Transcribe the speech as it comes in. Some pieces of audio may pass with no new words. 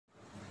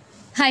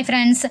Hi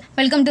friends,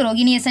 welcome to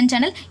Rogini SN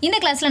channel. In the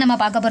class la nama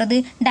paaka poradhu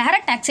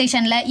direct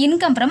taxation la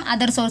income from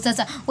other sources.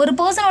 ஒரு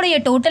person உடைய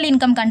total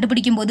income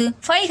கண்டுபிடிக்கும்போது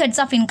 5 heads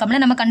of income ல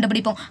நம்ம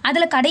கண்டுபிடிப்போம்.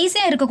 அதுல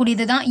கடைசியா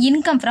இருக்கக்கூடியது தான்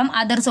income from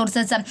other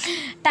sources.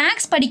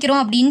 Tax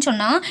படிக்கிறோம் அப்படினு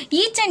சொன்னா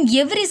each and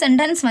every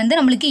sentence வந்து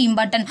நமக்கு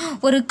important.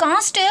 ஒரு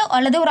cost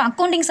அல்லது ஒரு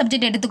accounting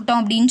subject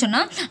எடுத்துக்கிட்டோம் அப்படினு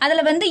சொன்னா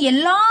அதுல வந்து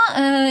எல்லா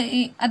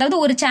அதாவது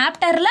ஒரு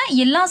chapterல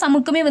எல்லா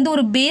சம்முக்குமே வந்து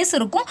ஒரு பேஸ்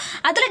இருக்கும்.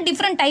 அதுல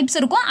different types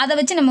இருக்கும். அத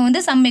வச்சு நம்ம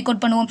வந்து sum make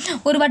out பண்ணுவோம்.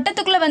 ஒரு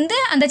வட்டத்துக்குள்ள வந்து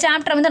அந்த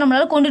சாப்டர் வந்து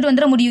நம்மளால கொண்டுட்டு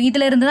வந்தற முடியும்.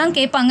 இதுல இருந்து தான்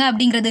கேட்பாங்க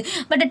அப்படிங்கிறது.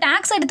 பட்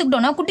டாக்ஸ்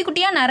எடுத்துக்கிட்டோம்னா குட்டி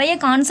குட்டியா நிறைய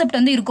கான்செப்ட்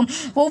வந்து இருக்கும்.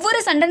 ஒவ்வொரு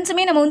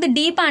சென்டென்ஸுமே நம்ம வந்து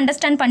டீப்பா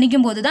அண்டர்ஸ்டாண்ட்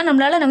பண்ணிக்கும்போது தான்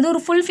நம்மளால வந்து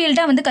ஒரு ஃபுல்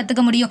ஃபீல்டா வந்து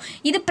கத்துக்க முடியும்.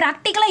 இது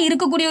பிராக்டிகலா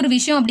இருக்கக்கூடிய ஒரு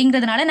விஷயம்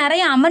அப்படிங்கிறதுனால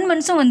நிறைய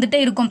அமெண்ட்மெண்ட்ஸும்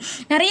வந்துட்டே இருக்கும்.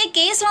 நிறைய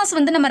கேஸ் லாஸ்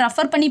வந்து நம்ம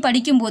ரெஃபர் பண்ணி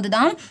படிக்கும்போது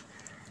தான்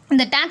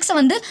இந்த டாக்ஸை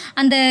வந்து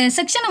அந்த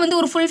செக்ஷனை வந்து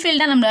ஒரு ஃபுல்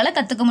ஃபீல்டாக நம்மளால்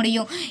கற்றுக்க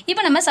முடியும்.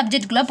 இப்போ நம்ம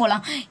சப்ஜெக்ட்டுக்குள்ளே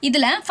போகலாம்.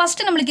 இதில்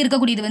ஃபஸ்ட்டு நம்மளுக்கு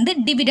இருக்கக்கூடியது வந்து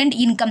dividend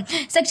income.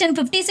 Section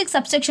 56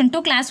 subsection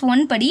 2 class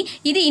 1 படி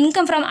இது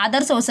income from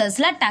other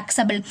சோர்சஸில்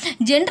taxable.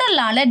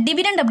 ஜென்ரலால்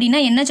dividend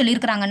அப்படின்னா என்ன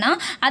சொல்லியிருக்கிறாங்கன்னா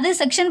அது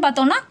செக்ஷன்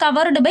பார்த்தோம்னா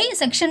கவர்டு பை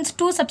செக்ஷன்ஸ்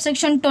 2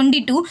 சப்செக்ஷன்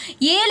 22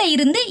 ஏல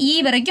இருந்து இ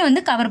வரைக்கும்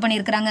வந்து கவர்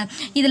பண்ணியிருக்கிறாங்க.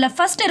 இதில்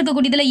ஃபஸ்ட்டு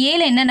இருக்கக்கூடியதில்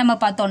ஏல என்ன நம்ம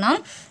பார்த்தோன்னா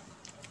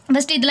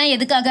ஃபஸ்ட் இதெல்லாம்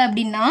எதுக்காக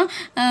அப்படின்னா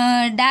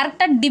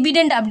டேரெக்டாக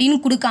டிவிடெண்ட் அப்படின்னு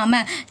கொடுக்காம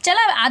சில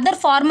அதர்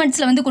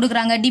ஃபார்மெட்ஸில் வந்து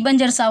கொடுக்குறாங்க.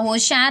 டிபெஞ்சர்ஸாவோ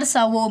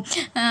ஷேர்ஸாவோ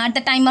அட்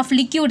த டைம் ஆஃப்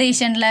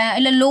லிக்யூடேஷனில்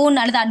இல்லை லோன்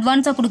அல்லது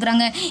அட்வான்ஸாக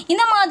கொடுக்குறாங்க.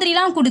 இந்த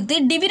மாதிரிலாம் கொடுத்து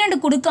டிவிடெண்ட்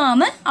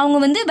கொடுக்காம அவங்க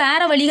வந்து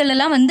வேறு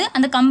வழிகளெல்லாம் வந்து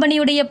அந்த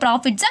கம்பெனியுடைய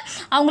ப்ராஃபிட்ஸை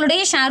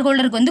அவங்களுடைய ஷேர்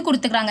ஹோல்டருக்கு வந்து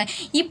கொடுத்துக்கிறாங்க.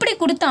 இப்படி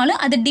கொடுத்தாலும்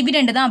அது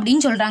டிவிடெண்ட் தான்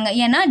அப்படின்னு சொல்கிறாங்க.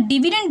 ஏன்னா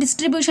டிவிடெண்ட்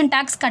டிஸ்ட்ரிபியூஷன்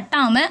டேக்ஸ்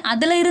கட்டாமல்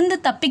அதில் இருந்து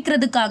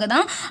தப்பிக்கிறதுக்காக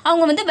தான்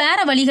அவங்க வந்து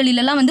வேறு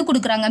வழிகளிலெல்லாம் வந்து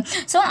கொடுக்குறாங்க.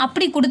 ஸோ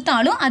அப்படி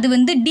கொடுத்தாலும் அது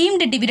வந்து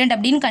டீம்டு டிவிடெண்ட்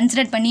அப்படின்னு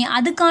கன்சிடர் பண்ணி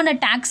அதுக்கான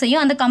டாக்ஸையும்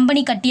அந்த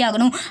கம்பெனி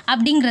கட்டியாகணும்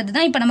அப்படிங்கிறது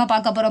தான் இப்போ நம்ம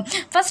பார்க்க போகிறோம்.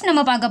 ஃபர்ஸ்ட்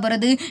நம்ம பார்க்க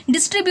போகிறது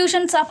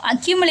distributions of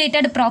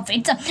accumulated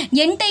profits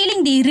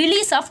என்டைலிங் the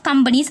release of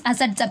companies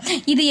assets.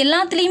 இது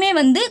எல்லாத்துலேயுமே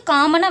வந்து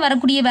காமனாக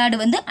வரக்கூடிய வேர்டு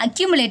வந்து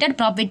அக்யூமுலேட்டட்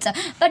ப்ராஃபிட்ஸ்.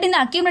 பட் இந்த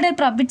அக்யூமுலேட்டட்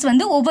ப்ராஃபிட்ஸ்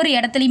வந்து ஒவ்வொரு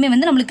இடத்துலையுமே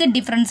வந்து நம்மளுக்கு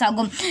டிஃப்ரென்ஸ்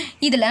ஆகும்.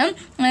 இதில்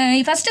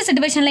ஃபஸ்ட்டு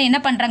சிச்சுவேஷனில்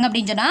என்ன பண்ணுறாங்க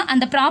அப்படின்னு சொன்னால்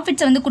அந்த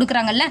ப்ராஃபிட்ஸை வந்து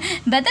கொடுக்குறாங்கல்ல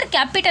வெதர்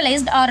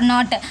கேபிட்டலைஸ்ட் ஆர்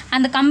நாட்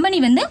அந்த கம்பெனி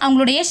வந்து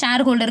அவங்களுடைய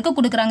ஷேர் ஹோல்டருக்கு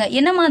கொடுக்குறாங்க.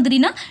 என்ன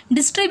மாதிரினா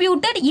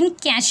டிஸ்ட்ரிபியூட்டட் இன்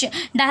கேஷ்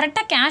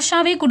டைரெக்டாக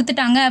கேஷாகவே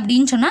கொடுத்துட்டாங்க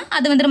அப்படின்னு சொன்னால்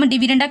அது வந்து நம்ம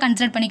டிவிடெண்டாக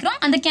கன்சிடர் பண்ணிக்கிறோம்.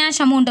 அந்த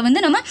கேஷ் அமௌண்ட்டை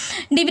வந்து நம்ம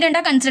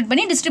டிவிடெண்டாக கன்சிடர்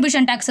பண்ணி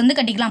டிஸ்ட்ரிபியூஷன் டேக்ஸ் வந்து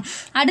கட்டிக்கலாம்.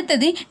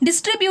 அடுத்தது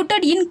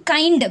டிஸ்ட்ரிபியூட்டட் இன்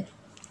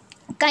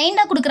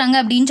கைண்டாக கொடுக்குறாங்க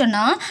அப்படின்னு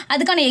சொன்னால்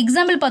அதுக்கான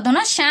எக்ஸாம்பிள்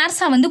பார்த்தோன்னா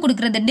ஷேர்ஸாக வந்து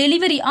கொடுக்குறது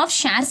டெலிவரி ஆஃப்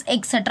ஷேர்ஸ்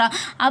எக்ஸெட்ரா.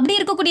 அப்படி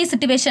இருக்கக்கூடிய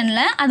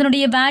சிச்சுவேஷனில்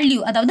அதனுடைய வேல்யூ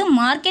அதாவது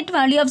மார்க்கெட்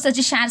வேல்யூ ஆஃப்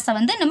சச் ஷேர்ஸை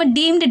வந்து நம்ம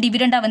டீம்டு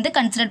டிவிடெண்டாக வந்து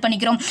கன்சிடர்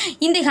பண்ணிக்கிறோம்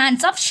இன் தி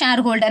hands of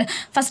share holder.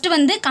 First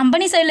வந்து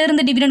கம்பெனி சைடில்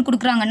இருந்து டிவிடெண்ட்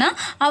கொடுக்குறாங்கன்னா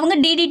அவங்க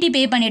டிடிடி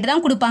பே பண்ணிட்டு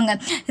தான் கொடுப்பாங்க.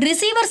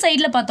 ரிசீவர்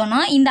சைடில்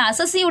பார்த்தோன்னா இந்த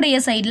அசஸியுடைய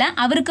சைடில்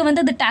அவருக்கு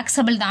வந்து அது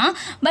டாக்ஸபிள் தான்.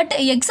 பட்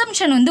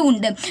எக்ஸம்ஷன் வந்து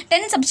உண்டு.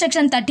 10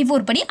 சப்செக்ஷன்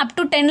 34 படி அப்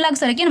டு 10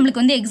 lakhs வரைக்கும்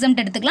நம்மளுக்கு வந்து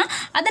எக்ஸம்ட் எடுத்துக்கலாம்.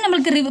 அது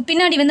நம்மளுக்கு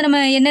பின்னாடி வந்து நம்ம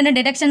என்னென்ன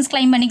டிடக்ஷன்ஸ்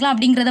கிளைம் பண்ணிக்கலாம்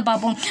அப்படிங்கிறத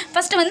பார்ப்போம்.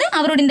 ஃபர்ஸ்ட் வந்து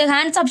அவரோட இந்த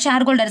ஹேண்ட்ஸ் ஆஃப்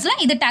ஷேர் ஹோல்டர்ஸ்ல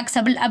இது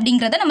டாக்ஸபிள்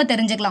அப்படிங்கிறத நம்ம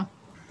தெரிஞ்சுக்கலாம்.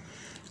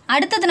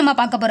 அடுத்தது நம்ம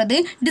பார்க்க போகிறது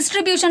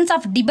distributions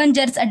of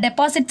debentures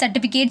deposit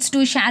certificates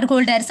to share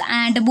holders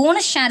and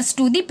bonus shares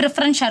to the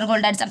preference share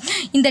holders.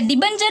 இந்த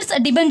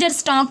டிபெஞ்சர்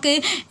ஸ்டாக்கு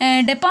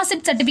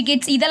டெபாசிட்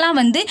சர்டிஃபிகேட்ஸ் இதெல்லாம்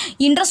வந்து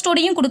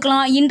இன்ட்ரெஸ்டோடையும்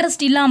கொடுக்கலாம்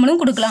இன்ட்ரெஸ்ட் இல்லாமலும்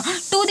கொடுக்கலாம்.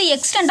 To the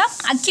extent of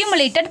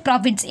accumulated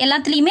profits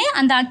எல்லாத்துலேயுமே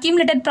அந்த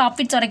அக்யூமுலேட்டட்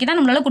ப்ராஃபிட்ஸ் வரைக்கும் தான்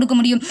நம்மளால் கொடுக்க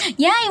முடியும்.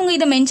 ஏன் இவங்க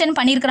இதை மென்ஷன்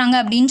பண்ணியிருக்கிறாங்க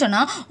அப்படின்னு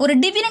சொன்னால் ஒரு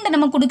டிவிடெண்ட்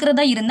நம்ம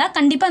கொடுக்குறதா இருந்தால்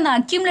கண்டிப்பாக அந்த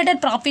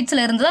அக்யூமுலேட்டட்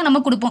ப்ராஃபிட்ஸில் இருந்து தான்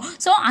நம்ம கொடுப்போம்.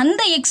 ஸோ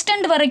அந்த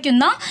எக்ஸ்டென்ட்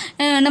வரைக்கும் தான்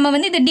நம்ம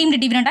வந்து இந்த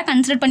டீம்டு டிவிடெண்ட்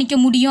கன்சிடர் பண்ணிக்க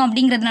முடியும்.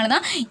 அப்படிங்கிறதுனால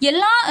தான்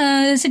எல்லா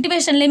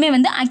சிச்சுவேஷன்லையுமே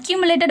வந்து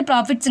அக்யூமுலேட்டட்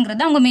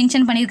ப்ராஃபிட்ஸுங்கிறத அவங்க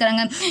மென்ஷன்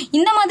பண்ணியிருக்காங்க.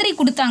 இந்த மாதிரி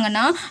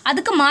கொடுத்தாங்கன்னா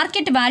அதுக்கு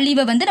மார்க்கெட்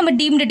வேல்யூவை வந்து நம்ம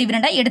டீம்டு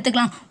டிவிடெண்டாக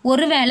எடுத்துக்கலாம்.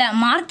 ஒருவேளை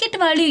மார்க்கெட்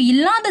வேல்யூ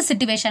இல்லாத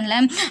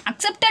சிச்சுவேஷனில்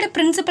அக்செப்டட்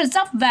பிரின்சிபல்ஸ்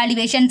ஆஃப்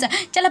வேல்யூவேஷன்ஸ்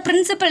சில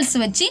பிரின்சிபல்ஸ்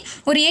வச்சு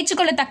ஒரு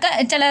ஏற்றுக்கொள்ளத்தக்க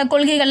சில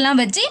கொள்கைகள்லாம்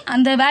வச்சு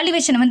அந்த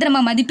வேல்யூவேஷனை வந்து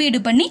நம்ம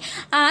மதிப்பீடு பண்ணி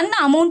அந்த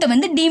அமௌண்ட்டை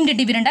வந்து டீம்டு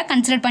டிவிடெண்டாக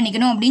கன்சிடர்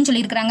பண்ணிக்கணும் அப்படின்னு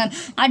சொல்லியிருக்கிறாங்க.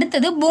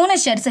 அடுத்தது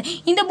போனஸ் ஷேர்ஸ்.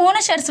 இந்த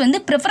போனஸ் ஷேர்ஸ் வந்து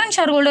ப்ரிஃபரன்ஸ்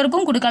ஷேர்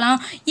ஹோல்டருக்கும் கொடுக்கலாம்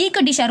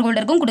ஈக்விட்டி ஷேர்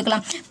ஹோல்டருக்கும்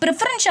கொடுக்கலாம்.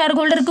 ப்ரிஃபரன்ஸ் ஷேர்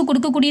ஹோல்டருக்கு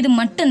கொடுக்கக்கூடியது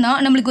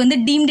மட்டும்தான் நம்மளுக்கு வந்து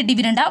டீம்டு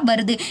டிவிடெண்டாக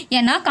வருது.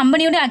 ஏன்னா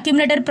கம்பெனியோட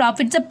அக்யூமுலேட்டட்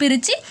ப்ராஃபிட்ஸை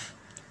பிரித்து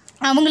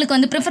அவங்களுக்கு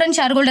வந்து ப்ரிஃபரன்ஸ்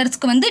ஷேர்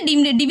ஹோல்டர்ஸ்க்கு வந்து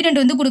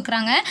டிவிடெண்ட் வந்து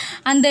கொடுக்குறாங்க.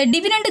 அந்த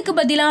டிவிடெண்டுக்கு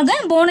பதிலாக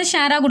போனஸ்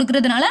ஷேராக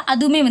கொடுக்கறதுனால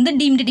அதுவுமே வந்து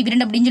டீம்டு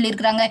டிவிடெண்ட் அப்படின்னு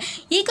சொல்லியிருக்காங்க.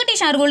 ஈக்விட்டி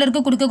ஷேர்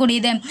ஹோல்டருக்கு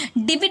கொடுக்கக்கூடியது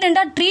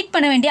டிவிடெண்டாக ட்ரீட்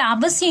பண்ண வேண்டிய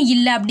அவசியம்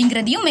இல்லை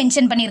அப்படிங்கிறதையும்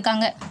மென்ஷன்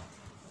பண்ணியிருக்காங்க.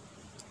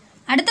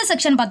 அடுத்த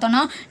செக்ஷன்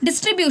பார்த்தோன்னா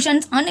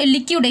டிஸ்ட்ரிபியூஷன்ஸ் ஆன்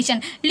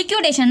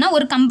லிக்யூடேஷன்னா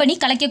ஒரு கம்பெனி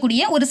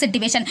கலைக்கக்கூடிய ஒரு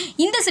சிச்சுவேஷன்.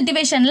 இந்த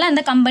சிச்சுவேஷனில்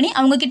அந்த கம்பெனி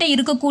அவங்கக்கிட்ட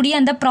இருக்கக்கூடிய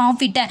அந்த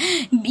ப்ராஃபிட்டை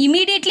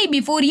இமீடியட்லி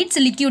பிஃபோர் இட்ஸ்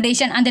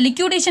லிக்யூடேஷன் அந்த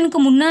லிக்யூடேஷனுக்கு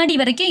முன்னாடி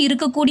வரைக்கும்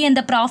இருக்கக்கூடிய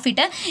அந்த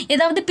ப்ராஃபிட்டை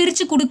ஏதாவது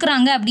பிரித்து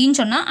கொடுக்குறாங்க அப்படின்னு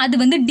சொன்னால் அது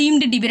வந்து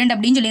டீம்டு டிவிடெண்ட்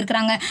அப்படின்னு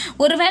சொல்லியிருக்கிறாங்க.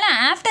 ஒருவேளை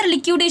ஆஃப்டர்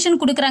லிக்யூடேஷன்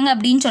கொடுக்குறாங்க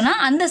அப்படின்னு சொன்னால்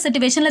அந்த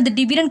சிச்சுவேஷனில் அது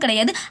டிவிடெண்ட்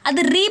கிடையாது,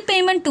 அது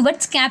ரீபேமெண்ட்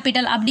டுவர்ட்ஸ்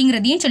கேபிட்டல்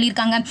அப்படிங்கிறதையும்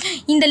சொல்லியிருக்காங்க.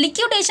 இந்த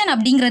லிக்யூடேஷன்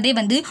அப்படிங்கிறதே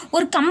வந்து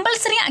ஒரு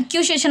கம்பல்சரி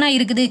அக்யூசியேஷனாக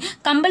சொல்லியிருக்குது.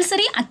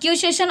 Compulsory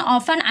அக்யூசியேஷன்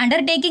of an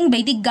undertaking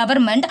by the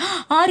government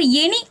or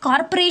any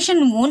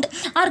corporation won't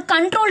R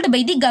controlled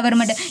by the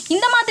government.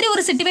 இந்த மாதிரி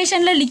ஒரு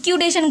சிச்சுவேஷனில்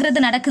லிக்யூடேஷன்ங்கிறது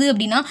நடக்குது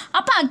அப்படின்னா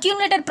அப்போ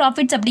அக்யூமுலேட்டட்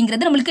ப்ராஃபிட்ஸ்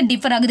அப்படிங்கிறது நம்மளுக்கு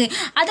டிஃபர் ஆகுது.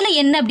 அதில்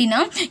என்ன அப்படின்னா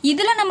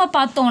இதில் நம்ம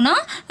பார்த்தோன்னா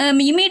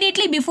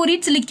இமீடியட்லி பிஃபோர்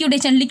இட்ஸ்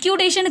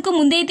லிக்யூடேஷனுக்கு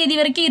முந்தைய தேதி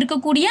வரைக்கும்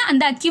இருக்கக்கூடிய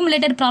அந்த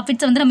அக்யூமுலேட்டட்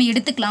ப்ராஃபிட்ஸ் வந்து நம்ம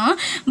எடுத்துக்கலாம்.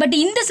 பட்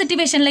இந்த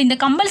சிச்சுவேஷனில் இந்த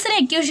கம்பல்சரி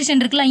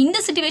அக்யூசியேஷன் இருக்கலாம், இந்த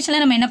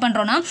சிச்சுவேஷனில் நம்ம என்ன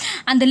பண்ணுறோன்னா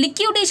அந்த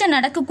லிக்யூடேஷன்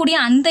நடக்கக்கூடிய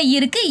அந்த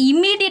இயருக்கு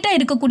இம்மீடியட்டாக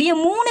இருக்கக்கூடிய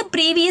 3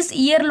 ப்ரீவியஸ்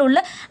இயரில் உள்ள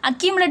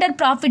அக்யூமுலேட்டட்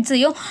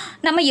ப்ராஃபிட்ஸையும்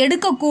நம்ம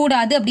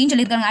எடுக்கக்கூடாது அப்படின்னு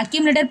சொல்லியிருக்காங்க.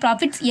 Accumulated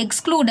profits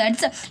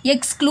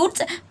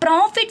excludes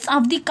profits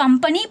of the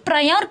company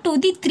prior to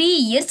the 3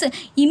 years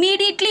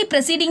immediately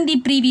preceding the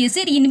previous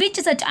year in which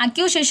such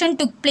accusation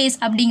took place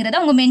அப்படிங்கிறத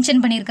அவங்க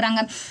மென்ஷன்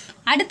பண்ணியிருக்கிறாங்க.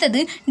 அடுத்தது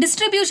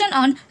distribution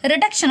on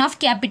reduction of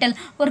capital.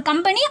 ஒரு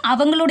கம்பெனி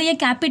அவங்களுடைய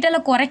கேபிட்டலை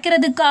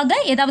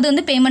குறைக்கிறதுக்காக ஏதாவது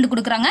வந்து பேமெண்ட்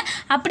கொடுக்குறாங்க.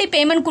 அப்படி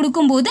பேமெண்ட்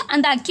கொடுக்கும்போது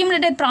அந்த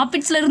அக்யூமுலேட்டட்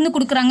ப்ராஃபிட்ஸ்லேருந்து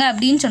கொடுக்குறாங்க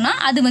அப்படின்னு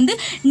சொன்னால் அது வந்து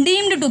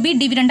டீம்டு டு பி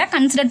டிவிடெண்டாக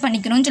கன்சிடர்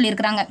பண்ணிக்கணும்னு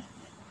சொல்லியிருக்கிறாங்க.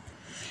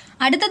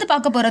 அடுத்தது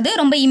பார்க்க போகிறது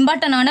ரொம்ப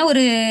இம்பார்ட்டண்டான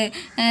ஒரு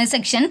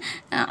section.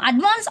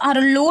 Advance or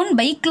loan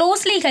by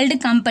closely held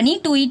company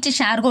to it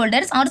share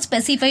holders R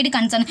specified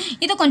concern.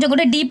 இதை கொஞ்சம்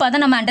கூட டீப்பாக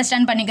தான் நம்ம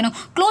அண்டர்ஸ்டாண்ட் பண்ணிக்கணும்.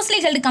 க்ளோஸ்லி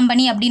ஹெல்டு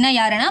கம்பெனி அப்படின்னா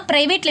யாருன்னா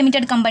பிரைவேட்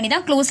லிமிடெட் கம்பெனி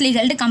தான் க்ளோஸ்லி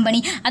ஹெல்டு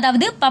கம்பெனி.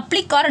 அதாவது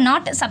public R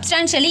not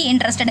substantially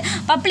interested.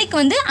 Public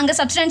வந்து அங்கே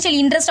சப்ஸ்டான்ஷியல்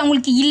இன்ட்ரெஸ்ட்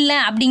அவங்களுக்கு இல்லை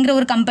அப்படிங்கிற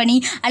ஒரு கம்பெனி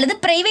அல்லது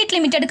பிரைவேட்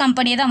லிமிடெட்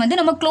கம்பெனியை தான் வந்து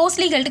நம்ம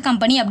க்ளோஸ்லி ஹெல்டு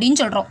கம்பெனி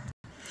அப்படின்னு சொல்கிறோம்.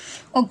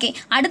 ஓகே,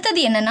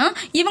 அடுத்தது என்னென்னா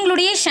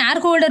இவங்களுடைய ஷேர்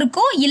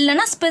ஹோல்டருக்கோ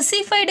இல்லைனா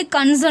ஸ்பெசிஃபைடு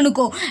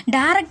கன்சர்னுக்கோ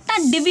டைரெக்டாக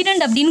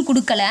டிவிடெண்ட் அப்படின்னு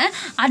கொடுக்கல,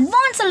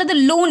 அட்வான்ஸ் அல்லது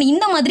லோன்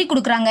இந்த மாதிரி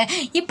கொடுக்குறாங்க.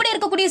 இப்படி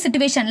இருக்கக்கூடிய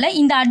சிச்சுவேஷனில்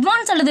இந்த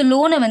அட்வான்ஸ் அல்லது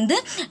லோனை வந்து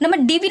நம்ம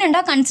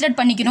டிவிடெண்டாக கன்சிடர்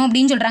பண்ணிக்கணும்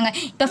அப்படின்னு சொல்கிறாங்க.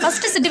 இப்போ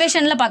ஃபஸ்ட்டு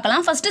சிச்சுவேஷனில்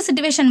பார்க்கலாம். ஃபஸ்ட்டு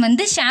சிச்சுவேஷன்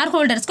வந்து ஷேர்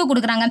ஹோல்டர்ஸ்க்கு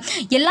கொடுக்குறாங்க.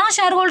 எல்லா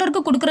ஷேர்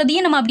ஹோல்டருக்கு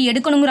கொடுக்குறதையும் நம்ம அப்படி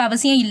எடுக்கணுங்கிற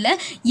அவசியம் இல்லை.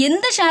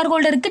 எந்த ஷேர்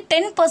ஹோல்டருக்கு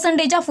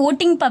 10% ஆஃப்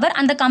ஓட்டிங் பவர்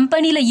அந்த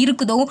கம்பெனியில்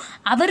இருக்குதோ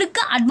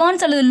அவருக்கு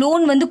அட்வான்ஸ் அல்லது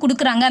லோன் வந்து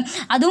கொடுக்குறாங்க.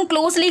 அதுவும்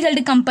closely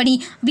held company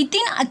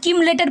within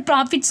accumulated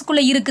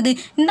ப்ராஃபிட்ஸ்குள்ளே இருக்குது.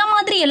 இந்த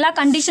மாதிரி எல்லா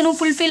கண்டிஷனும்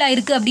ஃபுல்ஃபில்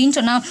ஆயிருக்கு அப்படின்னு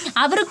சொன்னால்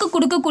அவருக்கு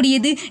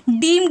கொடுக்கக்கூடியது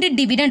டீம்டு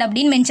டிவிடெண்ட்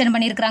அப்படின்னு மென்ஷன்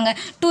பண்ணியிருக்கிறாங்க.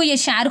 To a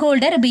share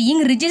holder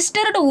being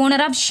registered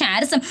owner of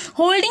shares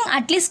holding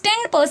at least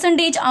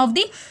 10% of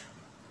the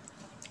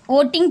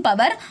voting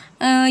power,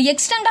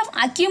 extent of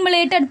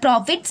accumulated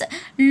profits,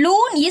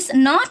 loan is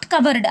not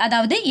covered.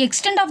 அதாவது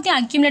extent of the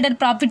accumulated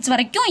profits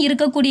வரைக்கும்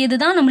இருக்கக்கூடியது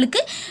தான்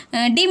நம்மளுக்கு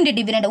deemed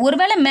dividend.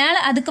 ஒருவேளை மேலே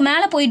அதுக்கு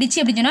மேலே போயிடுச்சு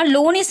அப்படின்னு சொன்னால்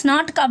loan is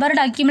not covered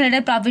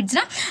accumulated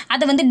profitsனா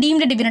அதை வந்து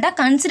deemed dividend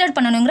கன்சிடர்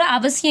பண்ணணுங்கிற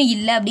அவசியம்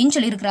இல்லை அப்படின்னு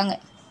சொல்லியிருக்கிறாங்க.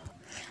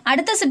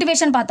 அடுத்த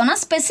சிச்சுவேஷன் பார்த்தோம்னா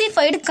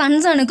ஸ்பெசிஃபைடு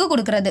கன்சர்னுக்கு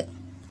கொடுக்குறது.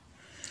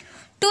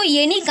 To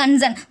any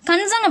concern.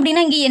 கன்சர்ன்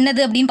அப்படின்னா இங்கே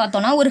என்னது அப்படின்னு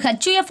பார்த்தோன்னா ஒரு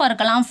ஹெச்யூஎஃபாக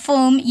இருக்கலாம்,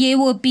 firm,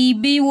 AOB,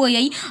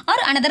 POI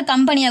R another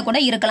கம்பெனியாக கூட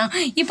இருக்கலாம்.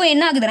 இப்போ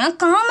என்ன ஆகுதுன்னா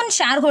காமன்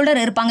ஷேர் ஹோல்டர்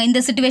இருப்பாங்க இந்த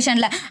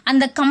சிச்சுவேஷனில்.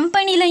 அந்த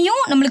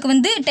கம்பெனிலையும் நம்மளுக்கு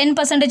வந்து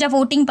 10% ஆஃப்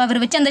ஓட்டிங்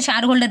பவர் வச்சு அந்த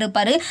ஷேர் ஹோல்டர்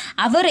இருப்பார்.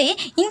 அவரே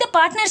இந்த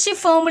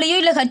பார்ட்னர்ஷிப் ஃபர்ம்லேயோ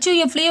இல்லை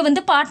ஹெச்யூஎஃப்லேயோ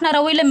வந்து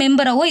பார்ட்னராகவோ இல்லை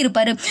மெம்பராகவோ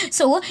இருப்பார்.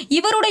 ஸோ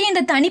இவருடைய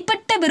இந்த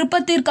தனிப்பட்ட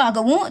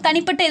விருப்பத்திற்காகவும்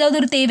தனிப்பட்ட ஏதாவது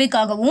ஒரு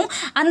தேவைக்காகவும்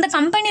அந்த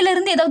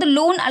கம்பெனியிலேருந்து ஏதாவது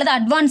லோன் அல்லது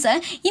அட்வான்ஸை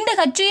இந்த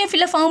ஹெச்யூஎஃப்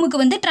இல்லை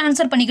ஃபர்முக்கு வந்து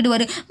ட்ரான்ஸ்ஃபர்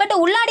பண்ணிக்கிடுவார். பட்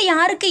உள்ளாடி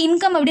யாருக்கு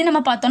இன்கம் அப்படின்னு நம்ம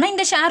பார்த்தோம்னா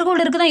இந்த ஷேர்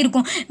ஹோல்டருக்கு தான்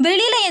இருக்கும்.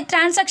 வெளியில்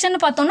டிரான்சாக்ஷன்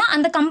பார்த்தோம்னா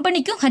அந்த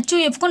கம்பெனிக்கும்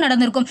ஹெச்யூஎஃப்க்கும்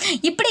நடந்திருக்கும்.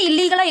 இப்படி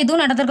இல்லீகலாக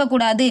எதுவும்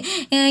நடந்திருக்கக்கூடாது.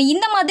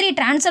 இந்த மாதிரி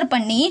ட்ரான்ஸ்ஃபர்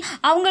பண்ணி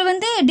அவங்க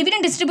வந்து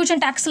டிவிடெண்ட்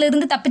டிஸ்ட்ரிபியூஷன் டேக்ஸில்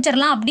இருந்து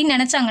தப்பிச்சிடலாம் அப்படின்னு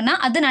நினச்சாங்கன்னா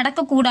அது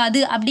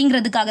நடக்கக்கூடாது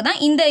அப்படிங்கிறதுக்காக தான்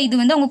இந்த இது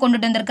வந்து அவங்க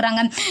கொண்டுட்டு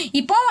வந்திருக்கிறாங்க.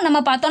 இப்போ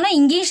நம்ம பார்த்தோம்னா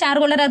இங்கேயும்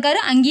ஷேர் ஹோல்டராக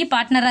இருக்காரு, அங்கேயும்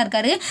பார்ட்னராக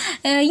இருக்காரு.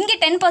 இங்கே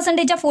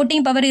 10% ஆஃப்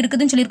ஓட்டிங் பவர்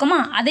இருக்குதுன்னு சொல்லியிருக்கோமா,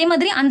 அதே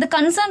மாதிரி அந்த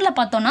கன்சர்னில்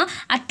பார்த்தோம்னா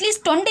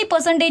at least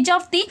 20%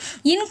 of the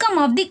income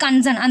of the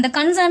concern, அந்த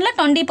கன்சர்னில்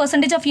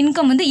 20% ஆஃப்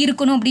இன்கம் வந்து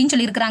இருக்கணும் அப்படின்னு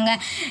சொல்லியிருக்கிறாங்க.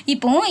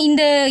 இப்போ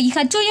இந்த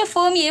ஹெச்ஓஎஃப்,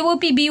 ஃபர்ம்,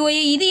 ஏஓபி,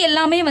 பிஓஏ இது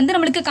எல்லாமே வந்து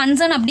நம்மளுக்கு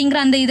கன்சர்ன் அப்படிங்கிற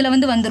அந்த இதில்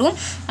வந்து வந்துடும்.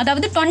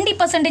 அதாவது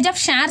 20%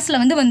 ஆஃப்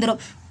ஷேர்ஸில் வந்து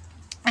வந்துடும்.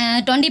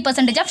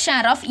 20% ஆஃப்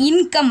ஷேர் ஆஃப்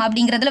இன்கம்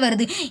அப்படிங்கிறதுல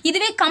வருது.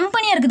 இதுவே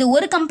கம்பெனியாக இருக்குது,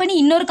 ஒரு கம்பெனி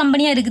இன்னொரு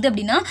கம்பெனியாக இருக்குது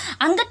அப்படின்னா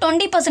அங்கே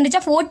 20%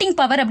 ஆஃப் ஓட்டிங்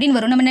பவர் அப்படின்னு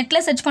வரும். நம்ம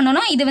நெட்டில் சர்ச்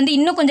பண்ணோன்னா இது வந்து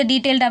இன்னும் கொஞ்சம்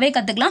டீட்டெயில்டாகவே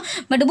கற்றுக்கலாம்.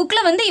 பட்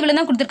புக்கில் வந்து இவ்வளோ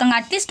தான் கொடுத்துருக்காங்க.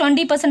 At least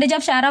 20%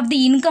 of share of the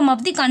income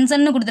of the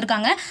கன்சர்ன்னு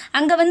கொடுத்துருக்காங்க.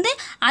 அங்கே வந்து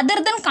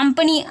அதர்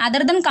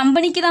தென்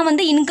கம்பெனிக்கு தான்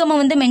வந்து இன்கம்மை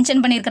வந்து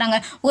மென்ஷன் பண்ணியிருக்காங்க.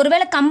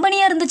 ஒருவேளை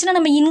கம்பெனியாக இருந்துச்சுன்னா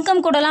நம்ம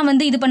இன்கம் கூடலாம்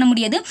வந்து இது பண்ண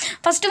முடியாது.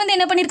 ஃபஸ்ட்டு வந்து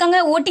என்ன பண்ணியிருக்காங்க,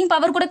 ஓட்டிங்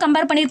பவர் கூட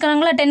கம்பேர்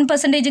பண்ணியிருக்காங்களா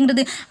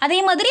 10%ங்கிறது.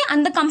 அதே மாதிரி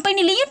அந்த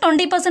கம்பெனிலேயும்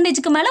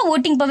 20%க்கு மேலே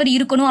ஓட்டிங் பவர்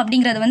இருக்கணும்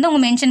அப்படிங்கிறத வந்து அவங்க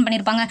மென்ஷன்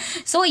பண்ணியிருப்பாங்க.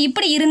 ஸோ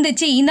இப்படி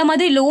இருந்துச்சு, இந்த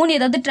மாதிரி லோன்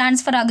ஏதாவது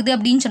ட்ரான்ஸ்ஃபர் ஆகுது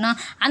அப்படின்னு சொன்னால்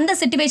அந்த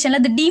சிச்சுவேஷனில்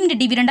அது டீம்டு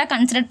டிவிடெண்டாக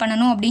கன்சிடர்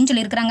பண்ணணும் அப்படின்னு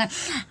சொல்லியிருக்கிறாங்க.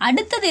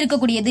 அடுத்தது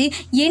இருக்கக்கூடியது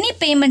எனி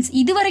பேமெண்ட்ஸ்.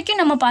 இது வரைக்கும்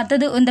நம்ம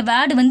பார்த்தது இந்த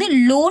வேர்டு வந்து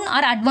லோன்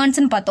ஆர்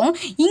அட்வான்ஸ்ன்னு பார்த்தோம்.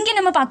 இங்கே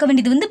நம்ம பார்க்க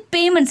வேண்டியது வந்து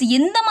பேமெண்ட்ஸ்.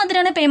 எந்த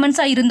மாதிரியான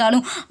பேமெண்ட்ஸாக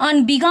இருந்தாலும்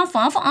on because of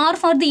of R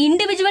for the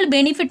individual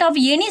benefit of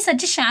any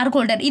such share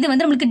holder, இது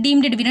வந்து நம்மளுக்கு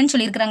டீம்டு டிவிடெண்ட்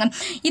சொல்லியிருக்கிறாங்க.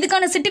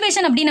 இதுக்கான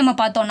சிச்சுவேஷன் அப்படின்னு நம்ம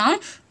பார்த்தோம்னா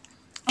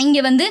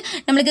இங்கே வந்து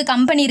நம்மளுக்கு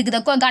கம்பெனி இருக்குது,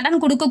 கடன்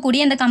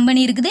கொடுக்கக்கூடிய அந்த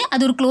கம்பெனி இருக்குது,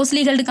 அது ஒரு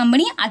க்ளோஸ்லி ஹெல்டு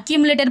கம்பெனி,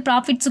 அக்யூமுலேட்டட்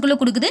ப்ராஃபிட்ஸுக்குள்ளே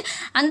கொடுக்குது.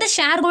 அந்த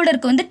ஷேர்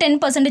ஹோல்டருக்கு வந்து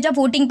 10% ஆஃப்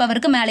voting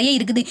பவருக்கு மேலேயே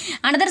இருக்குது.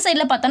 அனதர்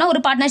சைடில் பார்த்தோன்னா ஒரு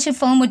பார்ட்னர்ஷிப்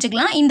ஃபேம்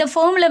வச்சுக்கலாம். இந்த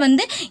ஃபேமில்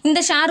வந்து இந்த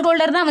ஷேர்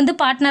ஹோல்டர் தான் வந்து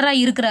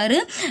பார்ட்னராக இருக்கிறாரு.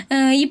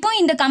 இப்போ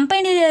இந்த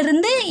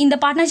கம்பெனியிலேருந்து இந்த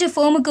பார்ட்னர்ஷிப்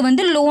ஃபேமுக்கு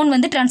வந்து லோன்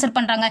வந்து ட்ரான்ஸ்ஃபர்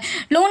பண்ணுறாங்க.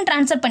 லோன்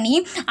ட்ரான்ஸ்ஃபர் பண்ணி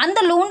அந்த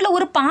லோனில்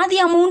ஒரு பாதி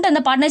அமௌண்ட்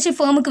அந்த பார்ட்னர்ஷிப்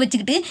ஃபேமுக்கு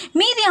வச்சுக்கிட்டு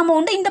மீதி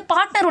அமௌண்ட்டு இந்த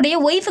பார்ட்னருடைய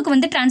ஒய்ஃபுக்கு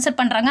வந்து ட்ரான்ஸ்ஃபர்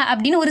பண்ணுறாங்க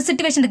அப்படின்னு ஒரு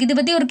சிச்சுவேஷன் இருக்குது. இது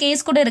பற்றி ஒரு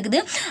கேஸ் கூட இருக்குது.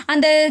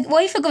 அந்த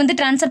ஒய்ஃபுக்கு வந்து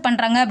ட்ரான்ஸ்ஃபர்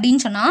பண்ணுறாங்க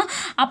அப்படின்னு சொன்னால்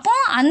அப்போ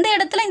அந்த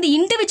இடத்துல இந்த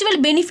இண்டிவிஜுவல்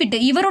பெனிஃபிட்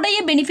இவருடைய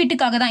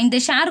பெனிஃபிட்டுக்காக தான், இந்த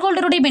ஷேர்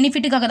ஹோல்டருடைய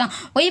பெனிஃபிட்டுக்காக தான்.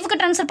 ஒய்ஃபுக்கு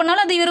ட்ரான்ஸ்ஃபர்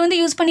பண்ணாலும் அது இவர் வந்து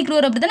யூஸ்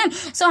பண்ணிக்கிறார் அப்படி தானே.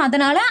 ஸோ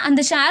அதனால்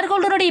அந்த ஷேர்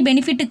ஹோல்டருடைய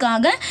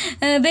பெனிஃபிட்டுக்காக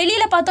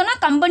வெளியில் பார்த்தோன்னா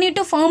கம்பெனி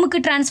டு ஃபேமுக்கு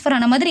ட்ரான்ஸ்ஃபர்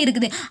ஆன மாதிரி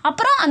இருக்குது.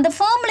 அப்புறம் அந்த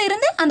ஃபேமில்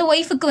இருந்து அந்த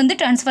ஒய்ஃபுக்கு வந்து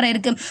ட்ரான்ஸ்ஃபர்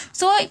ஆயிருக்கு.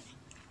 ஸோ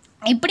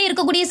இப்படி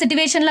இருக்கக்கூடிய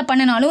சிச்சுவேஷனில்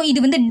பண்ணினாலும் இது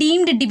வந்து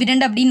டீம்டு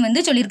டிவிடெண்ட் அப்படின்னு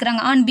வந்து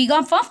சொல்லியிருக்கிறாங்க. On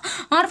because of of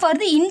R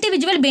for the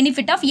individual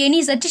benefit of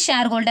any such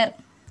share holder.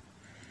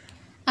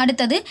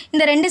 அடுத்தது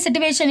இந்த ரெண்டு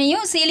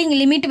சிச்சுவேஷனையும் சீலிங்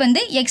லிமிட்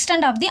வந்து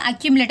extend of the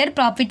accumulated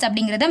profits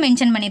அப்படிங்கிறத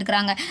மென்ஷன்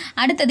பண்ணியிருக்காங்க.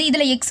 அடுத்தது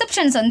இதில்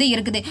எக்ஸப்ஷன்ஸ் வந்து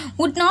இருக்குது.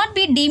 Would not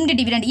be deemed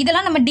dividend,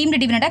 இதெல்லாம் நம்ம டீம்டு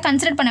டிவிடெண்டாக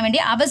கன்சிடர் பண்ண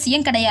வேண்டிய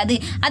அவசியம் கிடையாது.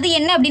 அது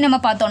என்ன அப்படின்னு நம்ம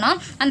பார்த்தோன்னா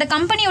அந்த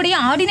கம்பெனியோடைய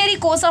ஆர்டினரி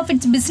கோர்ஸ் ஆஃப்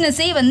இட்ஸ்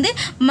பிஸ்னஸே வந்து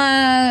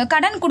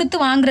கடன் கொடுத்து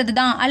வாங்குறது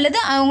தான், அல்லது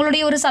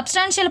அவங்களுடைய ஒரு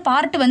சப்ஸ்டான்ஷியல்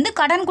பார்ட் வந்து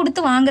கடன்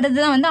கொடுத்து வாங்குறது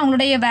தான் வந்து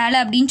அவங்களுடைய வேலை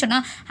அப்படின்னு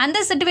சொன்னால்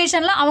அந்த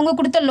சிச்சுவேஷனில் அவங்க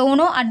கொடுத்த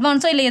லோனோ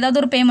அட்வான்ஸோ இல்லை ஏதாவது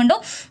ஒரு பேமெண்ட்டோ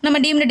நம்ம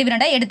டீம்டு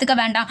டிவிடெண்டாக எடுத்துக்க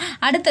வேண்டாம்.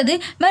 அடுத்தது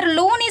where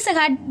loan is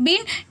had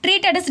been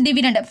treated as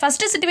dividend.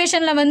 First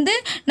சிச்சுவேஷனில் வந்து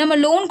நம்ம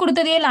லோன்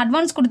கொடுத்ததே இல்லை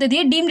அட்வான்ஸ்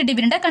கொடுத்ததே டீம்டு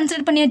டிவிடெண்டாக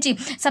கன்சிடர் பண்ணியாச்சு.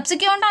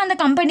 சப்சிக்வெண்ட்டாக அந்த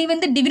கம்பெனி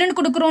வந்து டிவிடெண்ட்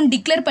கொடுக்குறோம்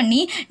டிக்ளேர்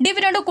பண்ணி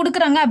டிவிடெண்டும்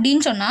கொடுக்குறாங்க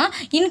அப்படின்னு சொன்னால்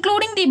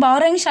இன்க்ளூடிங் தி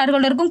பாரோயிங் ஷேர்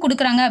ஹோல்டருக்கும்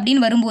கொடுக்குறாங்க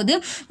அப்படின்னு வரும்போது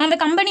அந்த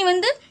கம்பெனி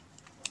வந்து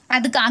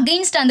அதுக்கு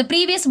அகெயின்ஸ்டாக அந்த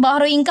ப்ரீவியஸ்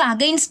பாரோயிங்க்கு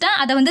அகெயின்ஸ்டாக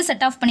அதை வந்து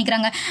செட் ஆஃப்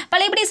பண்ணிக்கிறாங்க.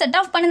 பழையபடி செட்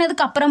ஆஃப்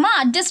பண்ணினதுக்கு அப்புறமா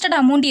அட்ஜஸ்டட்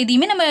அமௌண்ட்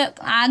எதையுமே நம்ம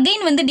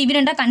அகெயின் வந்து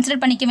டிவிடெண்டாக கன்சிடர்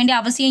பண்ணிக்க வேண்டிய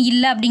அவசியம்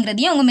இல்லை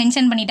அப்படிங்கிறதையும் அவங்க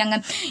மென்ஷன் பண்ணிட்டாங்க.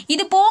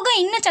 இது போக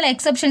இன்னும் சில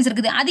எக்ஸப்ஷன்ஸ்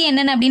இருக்குது. அது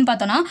என்னென்ன அப்படின்னு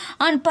பார்த்தோன்னா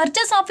on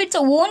purchase of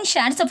its own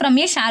shares from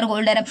A share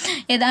holder.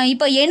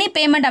 இப்போ எனி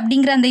பேமெண்ட்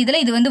அப்படிங்கிற அந்த இதில்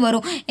இது வந்து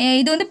வரும்.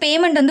 இது வந்து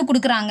பேமெண்ட் வந்து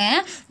கொடுக்குறாங்க.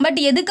 பட்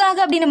எதுக்காக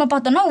அப்படின்னு நம்ம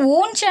பார்த்தோம்னா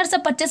ஓன்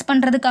ஷேர்ஸை பர்ச்சேஸ்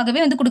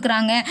பண்ணுறதுக்காகவே வந்து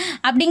கொடுக்குறாங்க.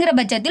 அப்படிங்கிற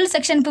பட்சத்தில்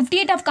செக்ஷன்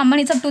 58 ஆஃப்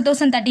கம்பெனிஸ் ஆஃப்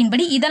 2013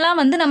 படி இதெல்லாம்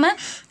வந்து நம்ம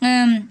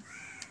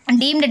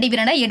டீம்டு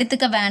டிவிடெண்டாக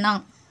எடுத்துக்க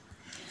வேணாம்.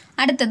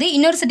 அடுத்தது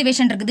இன்னொரு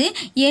சிச்சுவேஷன் இருக்குது.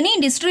 Any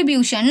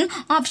distribution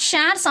of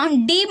shares on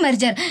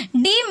demerger.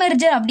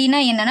 Demerger அப்படின்னா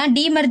என்னன்னா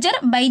demerger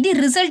by the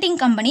resulting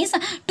companies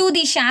to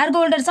the share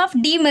holders of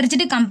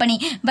டிமெர்ஜ்டு company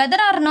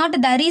weather R not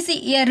there is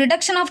a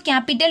reduction of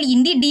capital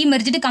in the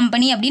டிமெர்ஜ்டு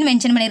company அப்படின்னு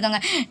mention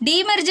பண்ணியிருக்காங்க.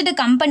 டிமெர்ஜ்டு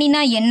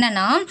கம்பெனினா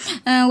என்னன்னா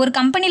ஒரு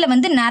கம்பெனியில்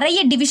வந்து நிறைய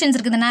divisions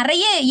இருக்குது,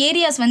 நிறைய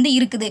ஏரியாஸ் வந்து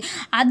இருக்குது.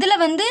 அதில்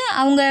வந்து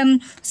அவங்க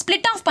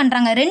ஸ்பிளிட் ஆஃப்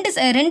பண்ணுறாங்க.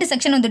 ரெண்டு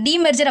செக்ஷன் வந்து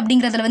டிமெர்ஜர்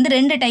அப்படிங்கிறதுல வந்து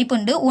ரெண்டு டைப்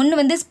உண்டு.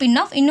 ஒன்று வந்து ஸ்பின்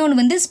ஆஃப்,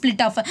 இன்னொன்று வந்து ஸ்பிளிட்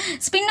ஆஃப்.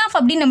 ஸ்பின் ஆஃப்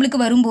அப்படின்னு நம்மளுக்கு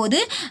வரும்போது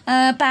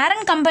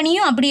பேரண்ட்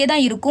கம்பெனியும் அப்படியே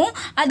தான் இருக்கும்.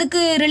 அதுக்கு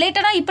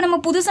ரிலேட்டடாக இப்போ நம்ம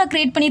புதுசாக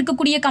கிரியேட்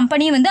பண்ணியிருக்கக்கூடிய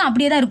கம்பெனியும் வந்து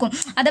அப்படியே தான் இருக்கும்.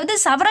 அதாவது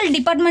செவரல்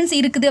டிபார்ட்மெண்ட்ஸ்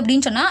இருக்குது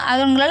அப்படின்னு சொன்னால்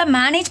அவங்களால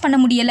மேனேஜ் பண்ண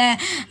முடியலை,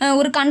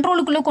 ஒரு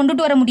கண்ட்ரோலுக்குள்ளே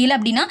கொண்டுட்டு வர முடியலை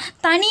அப்படின்னா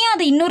தனியாக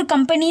அதை இன்னொரு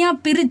கம்பெனியாக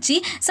பிரித்து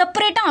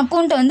செப்பரேட்டாக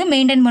அக்கௌண்ட்டை வந்து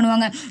மெயின்டைன்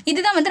பண்ணுவாங்க.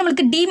 இதுதான் வந்து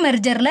நம்மளுக்கு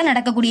டிமெர்ஜரில்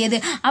நடக்கக்கூடியது.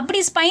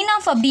 அப்படி ஸ்பைன்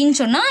ஆஃப் அப்படின்னு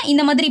சொன்னால்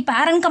இந்த மாதிரி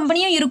பேரண்ட்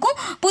கம்பெனியும் இருக்கும்,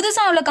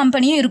 புதுசாக உள்ள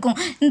கம்பெனியும் இருக்கும்.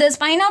 இந்த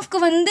ஸ்பைன்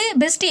ஆஃப்க்கு வந்து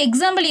பெஸ்ட்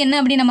எக்ஸாம்பிள் என்ன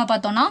அப்படின்னு நம்ம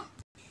பார்த்தோன்னா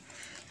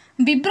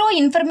விப்ரோ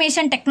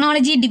இன்ஃபர்மேஷன்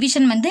டெக்னாலஜி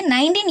டிவிஷன் வந்து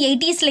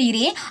 1980s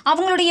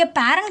அவங்களுடைய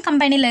பேரண்ட்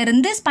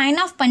கம்பெனியிலேருந்து ஸ்பைன்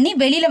ஆஃப் பண்ணி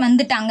வெளியில்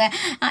வந்துட்டாங்க.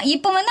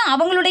 இப்போ வந்து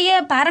அவங்களுடைய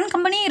பேரண்ட்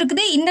கம்பெனியும்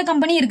இருக்குது, இந்த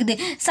கம்பெனியும் இருக்குது.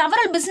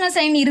 செவரல் பிஸ்னஸ்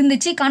லைன்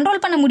இருந்துச்சு,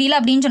 கண்ட்ரோல் பண்ண முடியல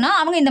அப்படின்னு சொன்னால்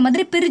அவங்க இந்த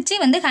மாதிரி பிரித்து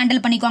வந்து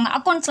ஹேண்டில் பண்ணிக்குவாங்க.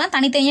 அக்கௌண்ட்ஸ்லாம்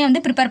தனித்தனியாக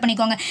வந்து ப்ரிப்பேர்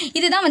பண்ணிக்குவாங்க.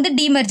 இதுதான் வந்து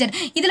டிமெர்ஜர்.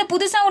 இதில்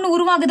புதுசாக ஒன்று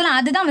உருவாகுதுல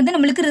அதுதான் வந்து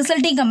நம்மளுக்கு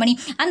ரிசல்ட்டிங் கம்பெனி.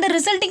 அந்த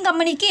ரிசல்ட்டிங்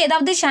கம்பெனிக்கு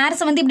ஏதாவது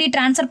ஷேர்ஸை வந்து இப்படி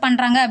ட்ரான்ஸ்ஃபர்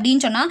பண்ணுறாங்க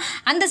அப்படின்னு சொன்னால்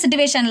அந்த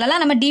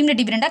சிச்சுவேஷன்லலாம் நம்ம டீம்டு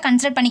டிவிடெண்டாக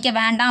கன்சிடர் பண்ணிக்க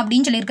வேண்டாம்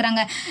அப்படின்னு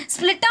சொல்லியிருக்கிறாங்க.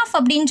 ஸ்பிளிட் ஆஃப்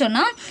அப்படின்னு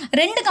சொன்னால்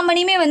ரெண்டு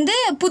கம்பெனியுமே வந்து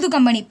புது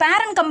கம்பெனி,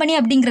 பேரண்ட் கம்பெனி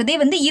அப்படிங்கிறதே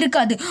வந்து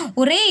இருக்காது.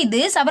 ஒரே இது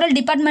செவரல்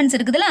டிபார்ட்மெண்ட்ஸ்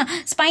இருக்குதுல்ல,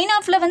 ஸ்பைன்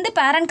ஆஃபில் வந்து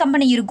பேரண்ட்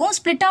கம்பெனி இருக்கும்,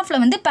 ஸ்பிளிட் ஆஃபில்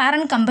வந்து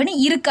பேரண்ட் கம்பெனி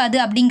இருக்காது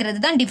அப்படிங்கிறது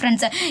தான்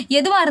டிஃப்ரென்ஸு.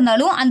 எதுவாக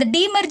இருந்தாலும் அந்த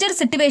டிமெர்ஜர்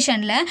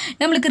சிச்சுவேஷனில்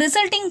நம்மளுக்கு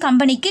ரிசல்ட்டிங்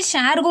கம்பெனிக்கு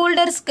ஷேர்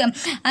ஹோல்டர்ஸ்க்கு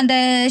அந்த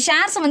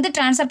ஷேர்ஸை வந்து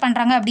ட்ரான்ஸ்ஃபர்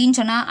பண்ணுறாங்க அப்படின்னு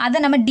சொன்னால்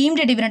அதை நம்ம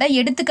டீம்டு டிவிடெண்டாக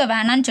எடுத்துக்க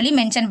வேணான்னு சொல்லி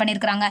மென்ஷன்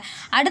பண்ணியிருக்கிறாங்க.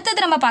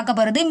 அடுத்தது நம்ம பார்க்க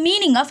போகிறது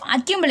மீனிங் ஆஃப்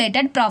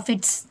அக்யூமுலேட்டட்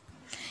ப்ராஃபிட்ஸ்.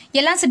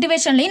 எல்லா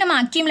சிச்சுவேஷன்லையும் நம்ம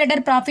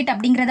அக்யூமுலேட்டட் ப்ராஃபிட்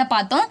அப்படிங்கிறத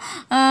பார்த்தோம்.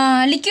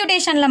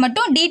 லிக்யூடேஷனில்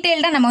மட்டும்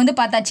டீட்டெயில்டாக நம்ம வந்து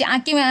பார்த்தாச்சு.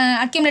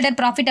 அக்யூமுலேட்டட்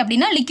ப்ராஃபிட்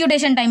அப்படின்னா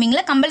லிக்யூடேஷன்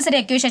டைமிங்கில் கம்பல்சரி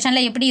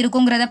அக்யூசேஷனில் எப்படி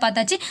இருக்குங்கிறத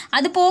பார்த்தாச்சு.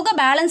 அது போக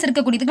பேலன்ஸ்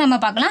இருக்கக்கூடியதுக்கு நம்ம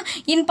பார்க்கலாம்.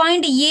 இன்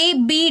பாயிண்ட்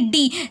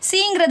ஏபிடி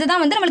சிங்கிறது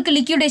தான் வந்து நம்மளுக்கு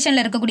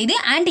லிக்யூடேஷனில் இருக்கக்கூடியது.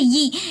 அண்ட்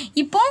இ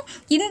இப்போ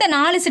இந்த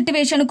 4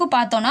 சிச்சுவேஷனுக்கும்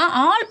பார்த்தோன்னா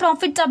all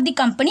profits of the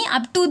company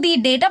up to the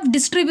date of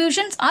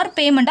distributions R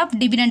payment of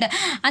dividend.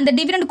 அந்த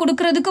டிவிடெண்ட்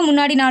கொடுக்கறதுக்கு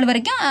முன்னாடி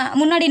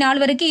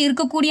நாள் வரைக்கும்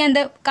இருக்கக்கூடிய அந்த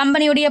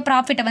கம்பெனியோடைய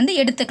ப்ராஃபிட்டை வந்து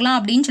எடுத்துக்கலாம்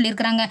அப்படின்னு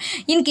சொல்லியிருக்கிறாங்க.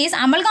 இன்கேஸ்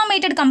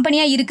அமல்காமேட்டட்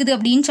கம்பெனியாக இருக்குது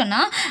அப்படின்னு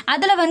சொன்னால்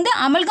அதில் வந்து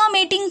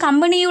அமல்காமேட்டிங்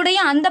கம்பெனியுடைய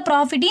அந்த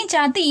ப்ராஃபிட்டையும்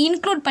சேர்த்து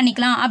இன்க்ளூட்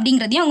பண்ணிக்கலாம்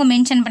அப்படிங்கிறதையும் அவங்க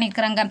மென்ஷன்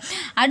பண்ணியிருக்கிறாங்க.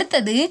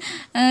 அடுத்தது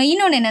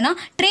இன்னொன்று என்னென்னா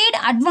trade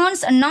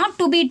advance not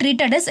to be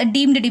treated as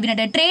deemed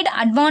dividend. Trade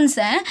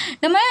அட்வான்ஸை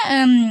நம்ம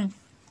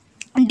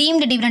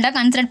டீம்டு டிவிடெண்டாக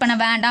கன்சிடர் பண்ண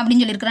வேண்டாம்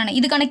அப்படின்னு சொல்லியிருக்கிறாங்க.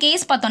 இதுக்கான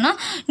கேஸ் பார்த்தோன்னா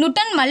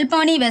நுட்டன்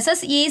மல்பானி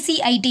வெர்சஸ்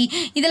ஏசிஐடி.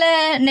 இதில்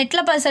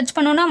நெட்டில் சர்ச்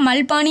பண்ணோன்னா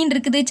மல்பானின்னு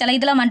இருக்குது, சில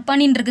இதில்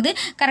மட்பானின்னு இருக்குது,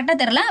 கரெக்டாக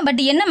தெரில. பட்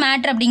என்ன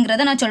மேட்ரு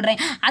அப்படிங்கிறத நான் சொல்கிறேன்.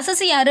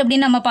 அசசி யார்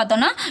அப்படின்னு நம்ம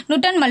பார்த்தோன்னா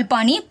நுட்டன்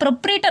மல்பானி,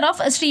 proprietor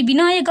of Sri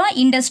Vinayaka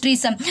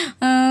industries,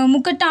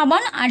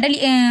 முக்கட்டாபான்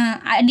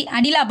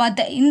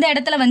Adilabad, இந்த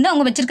இடத்துல வந்து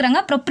அவங்க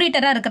வச்சிருக்கிறாங்க,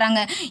 ப்ரொப்ரேட்டராக இருக்கிறாங்க.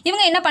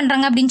 இவங்க என்ன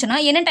பண்ணுறாங்க அப்படின்னு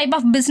சொன்னால் என்ன டைப்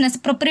ஆஃப் பிஸ்னஸ்,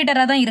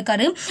 ப்ரொப்ரேட்டராக தான்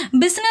இருக்காரு.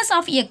 Business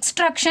of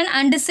extraction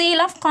and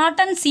sale of cotton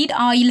seed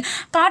oil.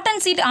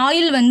 Cotton seed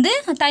oil வந்து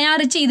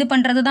தயாரித்து இது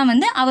பண்ணுறது தான்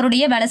வந்து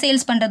அவருடைய வேலை,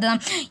 சேல்ஸ் பண்ணுறது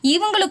தான்.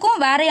 இவங்களுக்கும்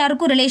வேற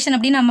யாருக்கும் ரிலேஷன்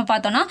அப்படின்னு நம்ம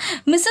பார்த்தோன்னா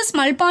மிஸ்ஸஸ்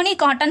மல்பானி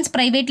காட்டன்ஸ்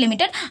பிரைவேட்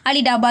லிமிடெட்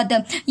அலிடாபாத்,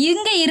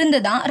 இங்கே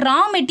இருந்து தான் ரா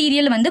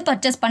மெட்டீரியல் வந்து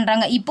பர்ச்சேஸ்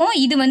பண்ணுறாங்க. இப்போ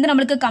இது வந்து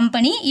நம்மளுக்கு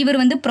கம்பெனி,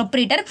 இவர் வந்து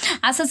ப்ரொப்ரேட்டர்,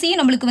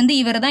 அசசியும் நம்மளுக்கு வந்து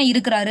இவர் தான்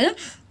இருக்கிறாரு.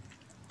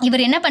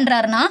 இவர் என்ன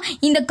பண்ணுறாருனா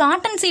இந்த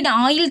காட்டன் சீட்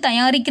ஆயில்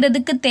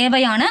தயாரிக்கிறதுக்கு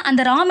தேவையான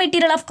அந்த ரா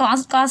மெட்டீரியல் ஆஃப்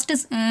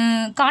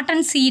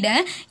காட்டன் சீடை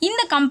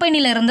இந்த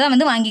கம்பெனியிலேருந்து தான்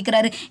வந்து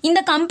வாங்கிக்கிறாரு.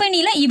 இந்த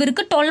கம்பெனியில்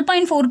இவருக்கு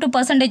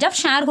 12.42% ஆஃப்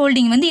ஷேர்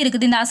ஹோல்டிங் வந்து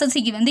இருக்குது, இந்த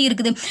அசசிக்கு வந்து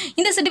இருக்குது.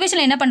 இந்த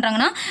சிச்சுவேஷனில் என்ன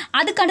பண்ணுறாங்கன்னா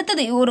அதுக்கு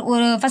அடுத்தது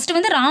ஒரு ஃபஸ்ட்டு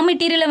வந்து ரா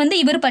மெட்டீரியலை வந்து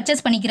இவர்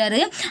பர்ச்சேஸ் பண்ணிக்கிறாரு.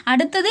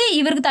 அடுத்தது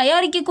இவருக்கு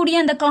தயாரிக்கக்கூடிய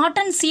அந்த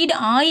காட்டன் சீட்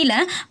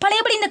ஆயிலை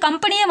பழையபடி இந்த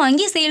கம்பெனியை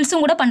வாங்கி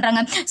சேல்ஸும் கூட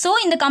பண்ணுறாங்க. ஸோ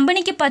இந்த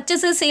கம்பெனிக்கு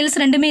பர்ச்சேஸ்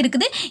சேல்ஸ் ரெண்டுமே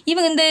இருக்குது.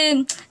 இவங்க இந்த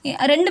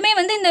ரெண்டுமே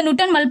வந்து இந்த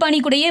நுட்டன் மல்பானி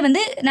கூடயே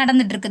வந்து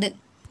நடந்துட்டு இருக்குது.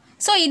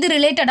 ஸோ இது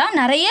ரிலேட்டடாக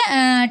நிறைய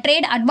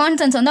ட்ரேட்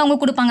அட்வான்ஸன்ஸ் வந்து அவங்க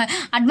கொடுப்பாங்க.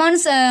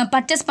 அட்வான்ஸ்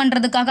பர்ச்சேஸ்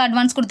பண்ணுறதுக்காக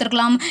அட்வான்ஸ்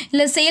கொடுத்துருக்கலாம்,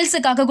 இல்லை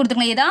சேல்ஸுக்காக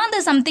கொடுத்துருக்கலாம். ஏதாவது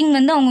சம்திங்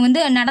வந்து அவங்க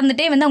வந்து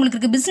நடந்துகிட்டே வந்து அவங்களுக்கு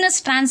இருக்குது. பிஸ்னஸ்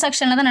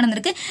டிரான்சாக்ஷனில் தான்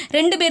நடந்திருக்கு.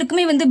 ரெண்டு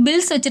பேருக்குமே வந்து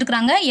பில்ஸ்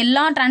வச்சுருக்காங்க.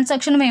 எல்லா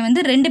டிரான்சாக்ஷனுமே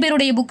வந்து ரெண்டு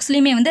பேருடைய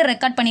புக்ஸ்லேயுமே வந்து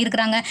ரெக்கார்ட்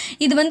பண்ணியிருக்கிறாங்க.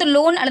 இது வந்து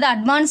லோன் அல்லது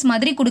அட்வான்ஸ்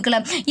மாதிரி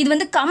கொடுக்கல, இது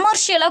வந்து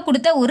கமர்ஷியலாக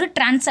கொடுத்த ஒரு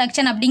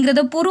டிரான்சாக்ஷன்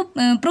அப்படிங்கிறத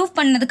ப்ரூஃப்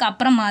பண்ணதுக்கு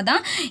அப்புறமா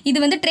தான் இது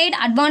வந்து ட்ரேட்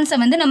அட்வான்ஸை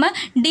வந்து நம்ம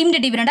டீம்டு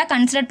டிவிடெண்டாக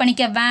கன்சிடர்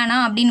பண்ணிக்க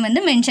வேணாம் அப்படின்னு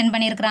வந்து மென்ஷன்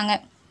பண்ணியிருக்கிறாங்க.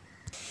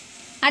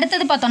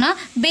 அடுத்தது பார்த்தோன்னா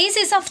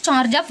basis of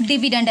charge of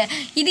dividend.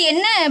 இது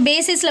என்ன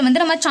பேசிஸில் வந்து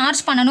நம்ம சார்ஜ்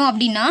பண்ணணும்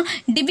அப்படின்னா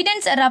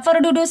dividends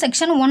referred to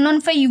section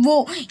 115O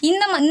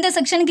இந்த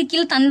செக்ஷனுக்கு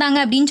கீழ் தந்தாங்க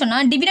அப்படின்னு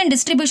சொன்னால் டிவிடெண்ட்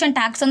டிஸ்ட்ரிபியூஷன்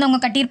டேக்ஸ் வந்து அவங்க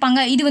கட்டியிருப்பாங்க.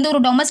 இது வந்து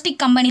ஒரு டொமஸ்டிக்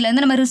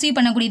கம்பெனிலேருந்து நம்ம ரிசீவ்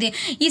பண்ணக்கூடியது.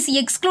 Is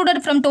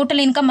excluded from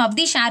total income of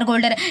the share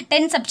holder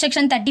 10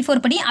 subsection 34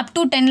 படி அப்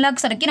டு 10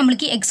 lakhs வரைக்கும்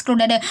நம்மளுக்கு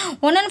எக்ஸ்க்ளூடட்.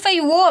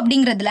 115O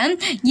அப்படிங்கிறதுல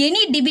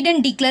any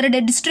dividend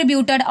declared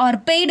distributed R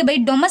paid by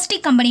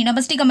domestic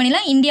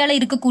கம்பெனியில் இந்தியாவில்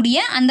இருக்கக்கூடிய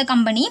அந்த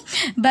company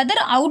whether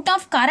out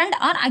of current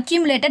or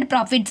accumulated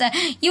profits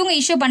இவங்க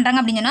issue பண்ணுறாங்க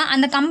அப்படின்னு சொன்னால்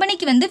அந்த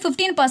கம்பெனிக்கு வந்து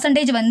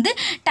 15% வந்து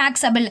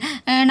டாக்ஸபிள்.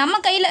 நம்ம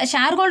கையில்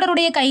ஷேர்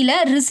ஹோல்டருடைய கையில்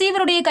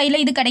ரிசீவருடைய கையில்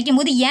இது கிடைக்கும்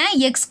போது ஏன்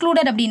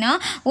எக்ஸ்க்ளூடட் அப்படின்னா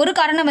ஒரு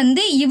காரணம்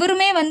வந்து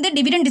இவருமே வந்து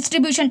டிவிடெண்ட்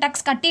டிஸ்ட்ரிபியூஷன்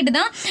டாக்ஸ் கட்டிட்டு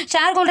தான்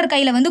ஷேர் ஹோல்டர்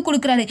கையில் வந்து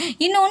கொடுக்குறாரு.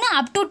 இன்னொன்று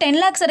அப் டு 10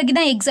 lakhs வரைக்கும்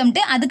தான்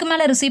எக்ஸம்ட்டு, அதுக்கு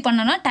மேலே ரிசீவ்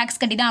பண்ணோன்னா டாக்ஸ்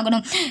கட்டி தான்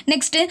ஆகணும்.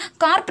 நெக்ஸ்ட்டு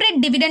கார்பரேட்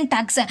டிவிடெண்ட்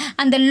டாக்ஸ்,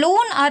 அந்த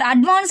லோன் ஆர்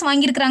அட்வான்ஸ்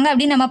வாங்கியிருக்கிறாங்க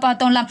அப்படின்னு நம்ம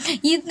பார்த்தோம்ல,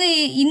 இது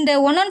இந்த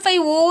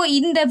 115O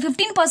இந்த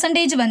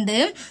 15% வந்து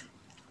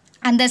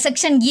அந்த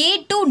செக்ஷன் A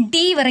to D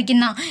வரைக்கும்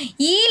தான்.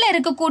 ஈல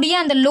இருக்கக்கூடிய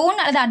அந்த லோன்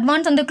அல்லது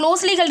அட்வான்ஸ் அந்த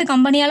க்ளோஸ்லி ஹெல்டு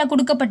கம்பெனியால்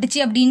கொடுக்கப்பட்டுச்சு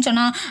அப்படின்னு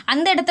சொன்னால்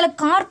அந்த இடத்துல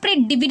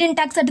கார்பரேட் டிவிடெண்ட்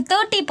டாக்ஸ் அட்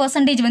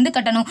 30% வந்து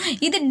கட்டணும்.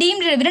 இது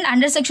deemed dividend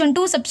under section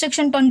 2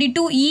 subsection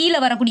 22 ஈல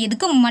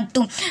வரக்கூடியதுக்கு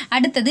மட்டும்.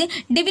 அடுத்தது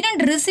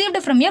dividend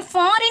received from A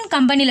foreign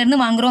கம்பெனிலேருந்து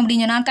வாங்குறோம்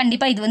அப்படின்னு சொன்னால்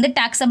கண்டிப்பாக இது வந்து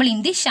taxable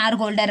in the share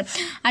holder.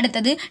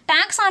 அடுத்தது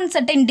tax on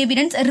certain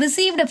dividends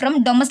received from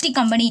domestic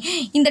company,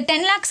 இந்த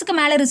 10 lakhsக்கு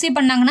மேலே ரிசீவ்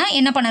பண்ணாங்கன்னா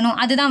என்ன பண்ணணும்,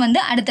 அதுதான்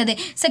வந்து அடுத்தது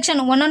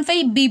செக்ஷன் 115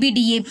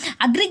 BBDA.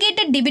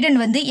 அக்ரிகேட்டட் டிவிடெண்ட்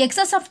வந்து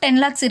எக்ஸஸ் ஆஃப் 10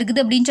 lakhs இருக்குது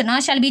அப்படின்னு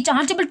சொன்னால் shall be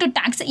chargeable to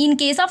tax in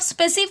case of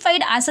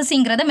specified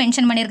அசஸிங்கிறத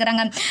mention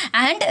பண்ணியிருக்கிறாங்க.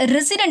 And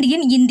resident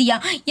in India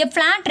a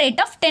flat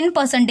rate of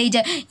 10%.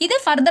 இது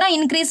ஃபர்தராக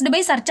இன்க்ரீஸ்டு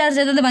பை சர்சார்ஜ்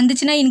ஏதாவது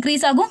வந்துச்சுன்னா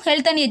இன்க்ரீஸ் ஆகும்.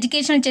 ஹெல்த் அண்ட்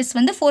எஜுகேஷனல் செஸ்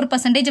வந்து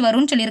 4%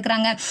 வரும்னு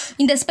சொல்லியிருக்கிறாங்க.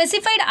 இந்த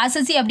ஸ்பெசிஃபைட்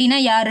அசஸி அப்படின்னா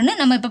யாருன்னு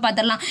நம்ம இப்போ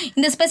பார்த்துடலாம்.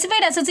 இந்த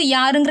ஸ்பெசிஃபைட் அசஸி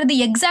யாருங்கிறது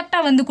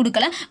எக்ஸாக்டாக வந்து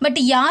கொடுக்கல, பட்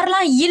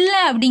யாரெல்லாம்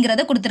இல்லை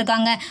அப்படிங்கிறத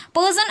கொடுத்துருக்காங்க.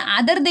 Person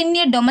other then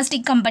A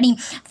domestic company,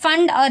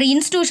 fund R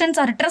institutions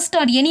or trust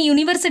or any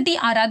university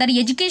or other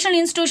educational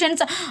institutions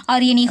or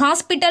any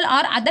hospital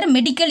or other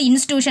medical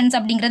institutions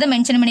அப்படிங்கிறத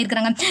மென்ஷன்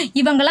பண்ணியிருக்காங்க.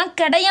 இவங்கெல்லாம்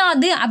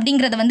கிடையாது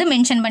அப்படிங்கிறத வந்து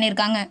மென்ஷன்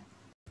பண்ணியிருக்காங்க.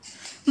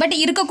 பட்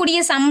இருக்கக்கூடிய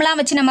சம்லாம்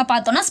வச்சு நம்ம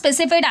பார்த்தோம்னா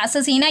ஸ்பெசிஃபைடு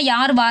அசஸினா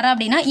யார் வாரா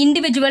அப்படின்னா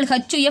individual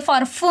HUF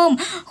R firm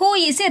who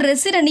is a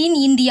resident in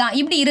India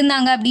இப்படி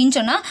இருந்தாங்க அப்படின்னு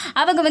சொன்னால்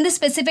அவங்க வந்து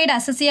ஸ்பெசிஃபைடு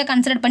அசஸியாக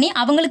கன்சிடர் பண்ணி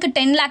அவங்களுக்கு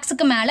 10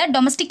 lakhsக்கு மேலே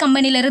டொமஸ்டிக்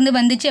கம்பெனிலேருந்து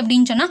வந்துச்சு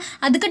அப்படின்னு சொன்னால்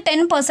அதுக்கு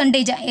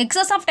 10%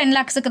 எக்ஸஸ் ஆஃப் 10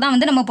 lakhsக்கு தான்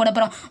வந்து நம்ம போட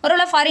போகிறோம்.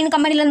 ஒருவேளை ஃபாரின்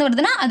கம்பெனிலேருந்து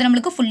வருதுன்னா அது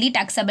நம்மளுக்கு ஃபுல்லி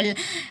டாக்ஸபிள்,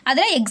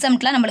 அதில்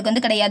எக்ஸாம்ட்லாம் நம்மளுக்கு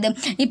வந்து கிடையாது.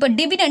 இப்போ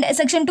dividend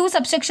section 2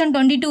 subsection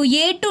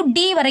 22A to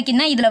D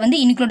வரைக்கும் தான் இதில் வந்து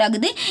இன்க்ளூட்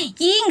ஆகுது.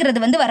 ஈங்கிறது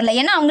வந்து வரல,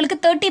 ஏன்னா அவங்களுக்கு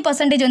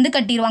 30% 30% வந்து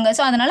கட்டிடுவாங்க.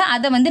 ஸோ அதனால்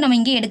அதை வந்து நம்ம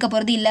இங்கே எடுக்க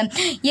போகிறது இல்லை.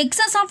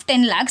 எக்ஸஸ் ஆஃப்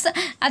 10 lakhs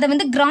அதை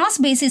வந்து கிராஸ்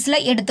பேசிஸில்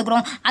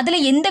எடுத்துக்கிறோம். அதில்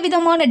எந்த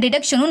விதமான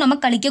டிடக்ஷனும் நம்ம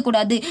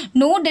கழிக்கக்கூடாது.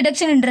 No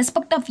deduction in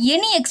respect of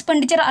any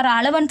expenditure R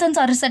அலவன்சன்ஸ்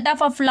R set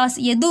of loss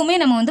எதுவுமே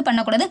நம்ம வந்து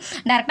பண்ணக்கூடாது.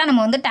 டேரெக்டாக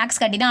நம்ம வந்து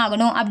டேக்ஸ் கட்டி தான்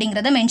ஆகணும்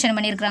அப்படிங்கிறத மென்ஷன்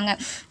பண்ணியிருக்காங்க.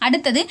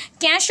 அடுத்தது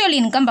கேஷுவல்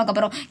இன்கம் பார்க்க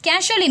போகிறோம்.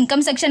 Casual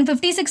income section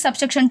 56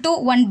 subsection 2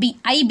 1B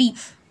IB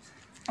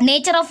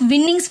nature of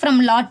winnings from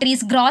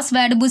lotteries, gross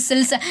valuable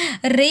sales,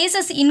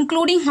 races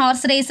including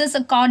horse races,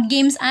 card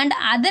games and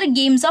other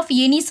games of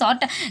any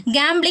sort,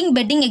 gambling,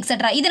 betting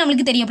etc. இது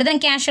நம்மளுக்கு தெரியும். அப்படி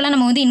தான் கேஷுவலாக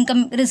நம்ம வந்து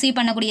இன்கம் ரிசீவ்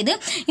பண்ணக்கூடியது.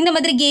 இந்த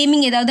மாதிரி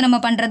கேமிங் ஏதாவது நம்ம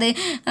பண்ணுறது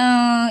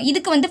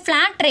இதுக்கு வந்து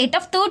flat rate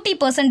of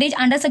 30%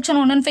 under section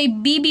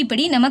 115BB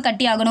படி நம்ம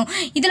கட்டி ஆகணும்.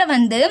 இதில்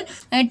வந்து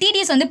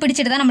டிடிஎஸ் வந்து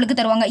பிடிச்சிட்டு தான் நம்மளுக்கு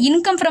தருவாங்க.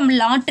 இன்கம் ஃப்ரம்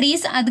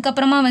லாட்ரிஸ்,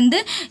 அதுக்கப்புறமா வந்து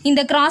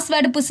இந்த கிராஸ்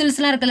வேர்டு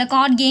புசில்ஸ்லாம் இருக்குல்ல,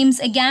 கார்ட்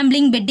கேம்ஸ்,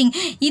 கேம்பிளிங், பெட்டிங்,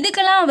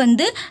 இதுக்கெல்லாம்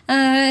வந்து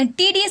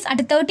TDS at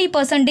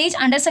 30%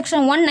 under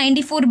section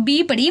 194B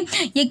படி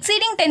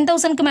எக்ஸீடிங்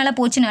 10,000க்கு மேலே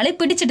போச்சுனாலே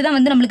பிடிச்சிட்டு தான்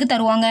வந்து நம்மளுக்கு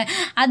தருவாங்க.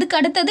 அதுக்கு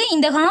அடுத்தது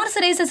இந்த ஹார்ஸ்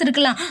ரேசஸ்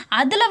இருக்கலாம்,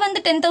 அதில் வந்து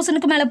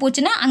 10,000க்கு மேலே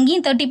போச்சுன்னா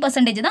அங்கேயும்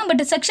 30% தான்.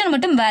 பட் செக்ஷன்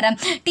மட்டும் வேறு.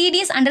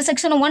 TDS அண்டர்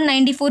செக்ஷன்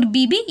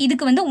 194BB,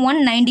 இதுக்கு வந்து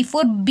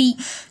 194B.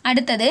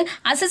 அடுத்தது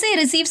அசஸி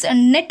receives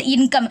net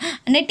income.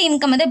 Net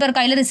income வந்து இப்போ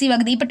கையில் ரிசீவ்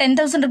ஆகுது. இப்போ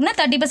 10,000 இருக்குன்னா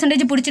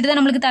 30% பிடிச்சிட்டு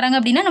தான் நம்மளுக்கு தராங்க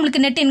அப்படின்னா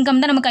நம்மளுக்கு நெட்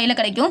இன்கம் தான் நம்ம கையில்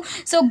கிடைக்கும்.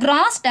 So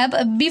cross step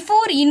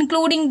before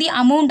including the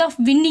amount of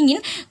winning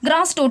in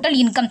cross total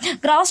income.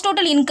 Cross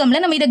total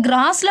இன்கமில் நம்ம இதை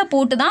கிராஸில்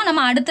போட்டு தான்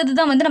நம்ம அடுத்தது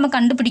தான் வந்து நம்ம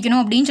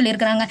கண்டுபிடிக்கணும் அப்படின்னு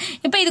சொல்லியிருக்கிறாங்க.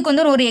 இப்போ இதுக்கு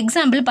வந்து ஒரு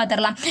எக்ஸாம்பிள்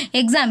பார்த்துடலாம்.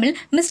 Example,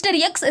 mister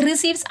X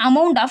receives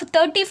amount of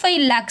 35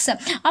 lakhs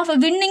of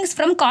winnings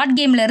from card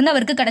கேம்லேருந்து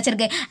அவருக்கு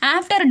கிடச்சிருக்கு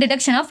ஆஃப்டர்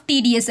டிடக்ஷன் ஆஃப்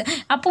டிடிஎஸ்.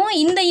 அப்போது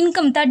இந்த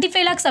இன்கம்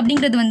 35 lakhs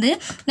அப்படிங்கிறது வந்து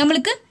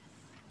நம்மளுக்கு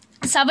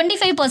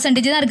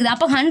 75% தான் இருக்குது.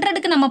 அப்போ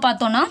 100க்கு நம்ம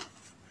பார்த்தோன்னா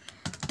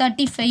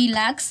 35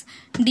 lakhs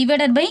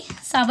டிவைடட் பை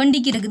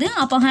 70க்கு இருக்குது.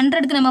 அப்போ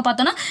 100க்கு நம்ம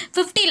பார்த்தோன்னா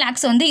 50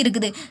 lakhs வந்து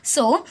இருக்குது.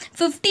 ஸோ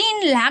 15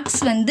 lakhs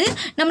வந்து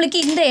நம்மளுக்கு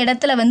இந்த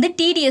இடத்துல வந்து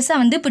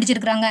டிடிஎஸ்ஸாக வந்து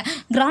பிடிச்சிருக்கிறாங்க.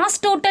 கிராஸ்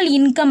டோட்டல்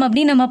இன்கம்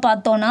அப்படின்னு நம்ம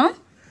பார்த்தோன்னா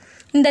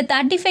இந்த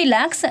 35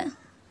 lakhs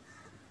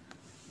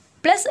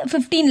plus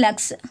 15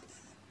 lakhs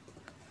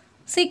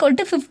equal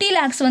to 50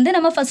 lakhs வந்து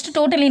நம்ம ஃபஸ்ட்டு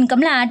டோட்டல்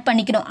இன்கமில் ஆட்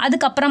பண்ணிக்கணும்.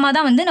 அதுக்கப்புறமா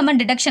தான் வந்து நம்ம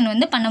டிடக்ஷன்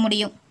வந்து பண்ண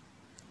முடியும்.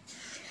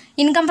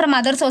 இன்கம் ஃப்ரம்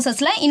அதர்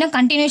சோர்சஸில் இன்னும்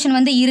கண்டினியூஷன்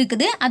வந்து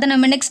இருக்குது. அதை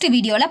நம்ம நெக்ஸ்ட்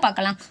வீடியோவில்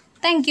பார்க்கலாம்.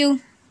 தேங்க்யூ.